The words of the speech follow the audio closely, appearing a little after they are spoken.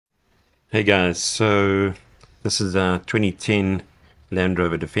Hey guys, so this is our 2010 Land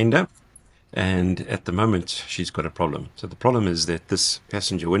Rover Defender, and at the moment she's got a problem. So the problem is that this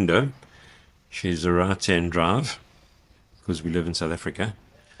passenger window, she's a right-hand drive because we live in South Africa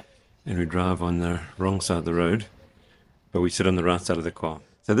and we drive on the wrong side of the road, but we sit on the right side of the car.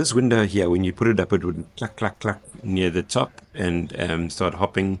 So this window here, when you put it up, it would cluck, cluck, cluck near the top and start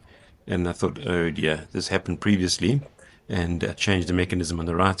hopping. And I thought, oh dear, this happened previously, and changed the mechanism on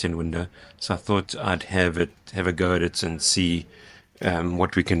the right-hand window. So I thought I'd have a go at it and see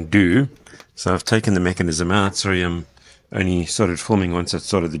what we can do. So I've taken the mechanism out. Sorry, I'm only started filming once I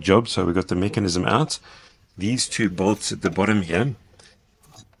started the job. So we got the mechanism out. These two bolts at the bottom here,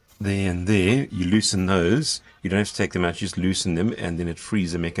 there and there, you loosen those. You don't have to take them out, you just loosen them, and then it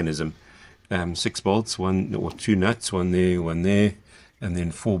frees the mechanism. 6 bolts, one or 2 nuts, one there, and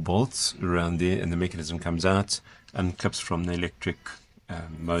then 4 bolts around there, and the mechanism comes out and clips from the electric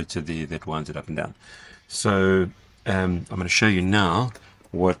motor there that winds it up and down. So I'm going to show you now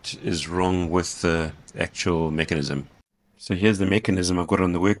what is wrong with the actual mechanism. So here's the mechanism I've got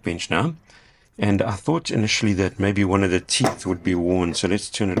on the workbench now. And I thought initially that maybe one of the teeth would be worn. So let's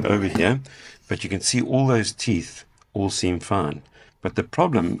turn it over here. But you can see all those teeth all seem fine. But the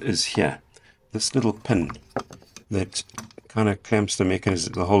problem is here. This little pin that kind of clamps the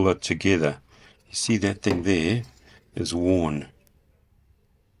mechanism, the whole lot together. You see that thing there is worn.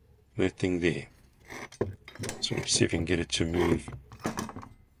 That thing there. So let's see if I can get it to move.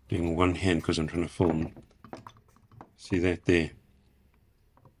 Doing one hand because I'm trying to film. See that there?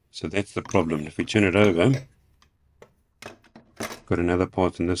 So that's the problem. If we turn it over, got another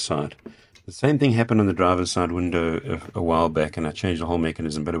part on this side. The same thing happened on the driver's side window a while back, and I changed the whole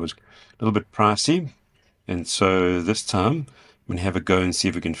mechanism, but it was a little bit pricey. And so this time, I'm going to have a go and see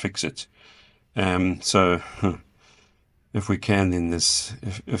if we can fix it. So if we can, then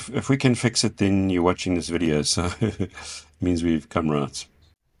if we can fix it, then you're watching this video. So it means we've come right.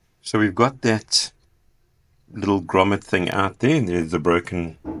 So we've got that little grommet thing out there. There's the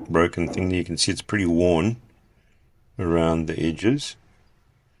broken thing there. You can see it's pretty worn around the edges.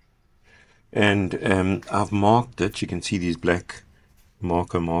 And I've marked it. You can see these black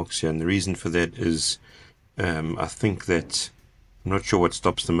marks here. And the reason for that is I think that I'm not sure what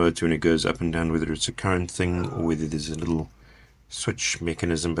stops the motor when it goes up and down, whether it's a current thing or whether there's a little switch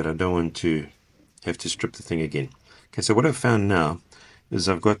mechanism, but I don't want to have to strip the thing again. Okay, so what I've found now is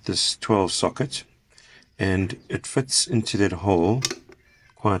I've got this 12 socket, and it fits into that hole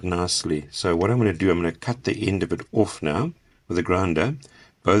quite nicely. So what I'm going to do, I'm going to cut the end of it off now with a grinder,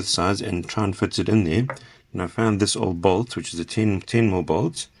 both sides, and try and fit it in there. And I found this old bolt, which is a 10 mil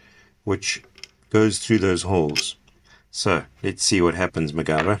bolt, which goes through those holes. So let's see what happens,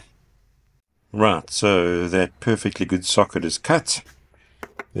 MacGyver. Right, so that perfectly good socket is cut.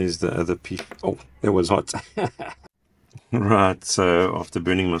 There's the other piece. Oh, that was hot. Right, so after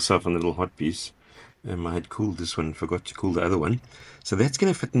burning myself on the little hot piece, I had cooled this one, forgot to cool the other one. So that's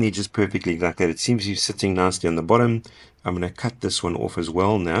going to fit in there just perfectly like that. It seems to be sitting nicely on the bottom. I'm going to cut this one off as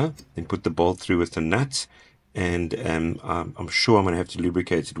well now, and put the bolt through with the nut. And I'm sure I'm going to have to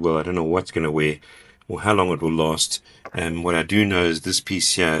lubricate it well. I don't know what's going to wear or how long it will last. What I do know is this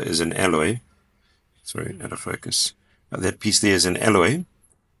piece here is an alloy. Sorry, out of focus. That piece there is an alloy.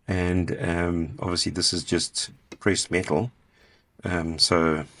 And obviously this is just pressed metal. And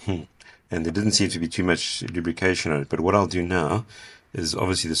there didn't seem to be too much lubrication on it. But what I'll do now is,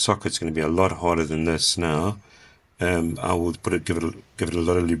 obviously the socket's going to be a lot harder than this now. I will give it a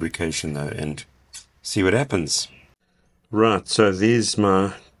lot of lubrication though, and see what happens. Right, so there's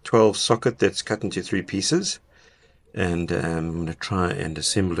my 12 socket that's cut into 3 pieces. And I'm going to try and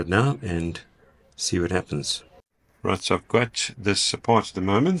assemble it now and see what happens. Right, so I've got this apart at the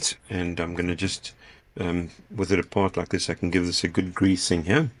moment, and I'm going to just, with it apart like this, I can give this a good greasing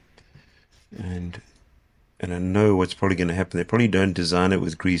here. And I know what's probably going to happen. They probably don't design it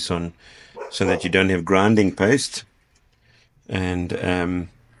with grease on so that you don't have grinding paste. And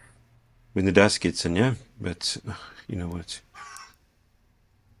when the dust gets in, yeah. But you know what?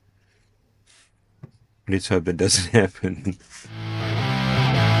 Let's hope it doesn't happen.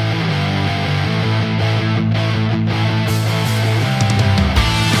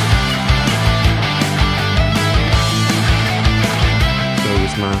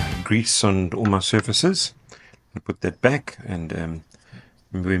 My grease on all my surfaces. I put that back, and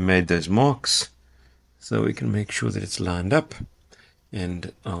we made those marks so we can make sure that it's lined up,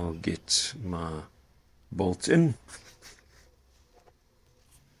 and I'll get my bolts in.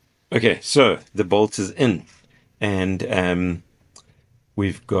 Okay, so the bolt is in, and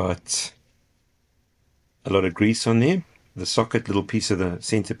we've got a lot of grease on there. the socket, little piece of the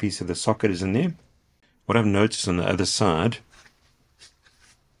center piece of the socket is in there. What I've noticed on the other side,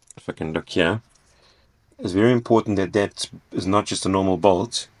 if I can look here, it's very important that that is not just a normal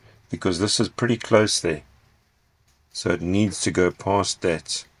bolt, because this is pretty close there. So it needs to go past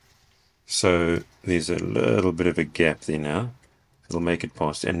that. So there's a little bit of a gap there now. It'll make it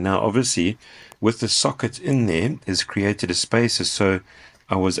past. And now obviously with the socket in there has created a spacer. So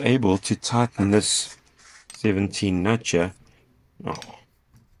I was able to tighten this 17 nut here. Oh,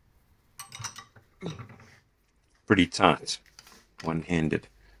 pretty tight, one-handed.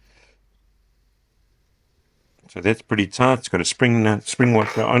 So that's pretty tight. It's got a spring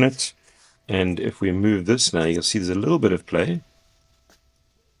washer on it. And if we move this now, you'll see there's a little bit of play.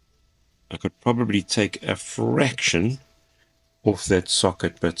 I could probably take a fraction off that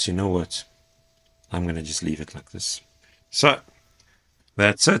socket, but you know what? I'm going to just leave it like this. So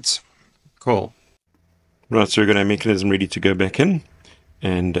that's it. Cool. Right, so we've got our mechanism ready to go back in.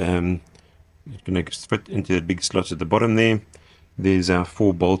 And it's going to fit into the big slot at the bottom there. There's our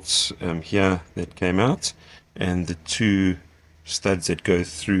 4 bolts here that came out, and the 2 studs that go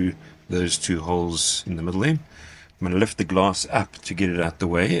through those 2 holes in the middle there. I'm going to lift the glass up to get it out the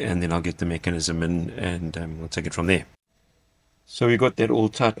way, and then I'll get the mechanism in, and we'll take it from there. So we've got that all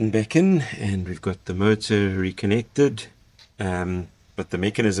tightened back in, and we've got the motor reconnected, but the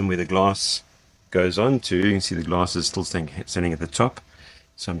mechanism where the glass goes on to, you can see the glass is still standing at the top.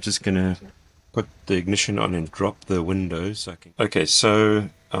 So I'm just going to put the ignition on and drop the window. Okay, so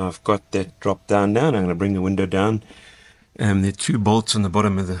I've got that dropped down now, and I'm going to bring the window down. There are 2 bolts on the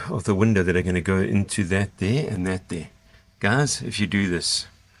bottom of the window that are going to go into that there and that there. Guys, if you do this,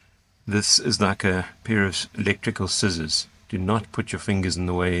 this is like a pair of electrical scissors. Do not put your fingers in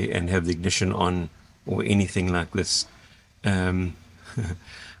the way and have the ignition on or anything like this.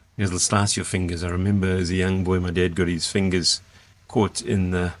 It'll slice your fingers. I remember as a young boy, my dad got his fingers caught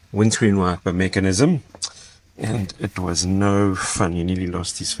in the windscreen wiper mechanism, and it was no fun. He nearly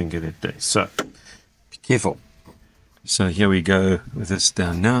lost his finger that day. So be careful. So here we go with this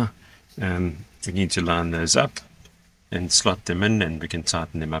down now. We need to line those up and slot them in, and we can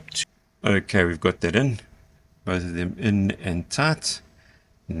tighten them up too. Okay, we've got that in. Both of them in and tight.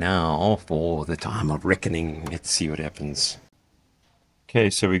 Now for the time of reckoning. Let's see what happens. Okay,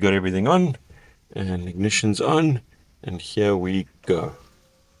 so we got everything on, and ignition's on, and here we go.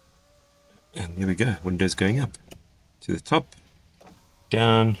 And here we go. Windows going up to the top,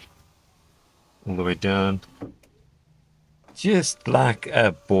 down, all the way down. Just like I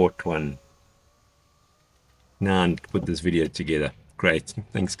bought one. Now and put this video together. Great.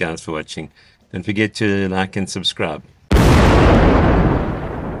 Thanks guys for watching. Don't forget to like and subscribe.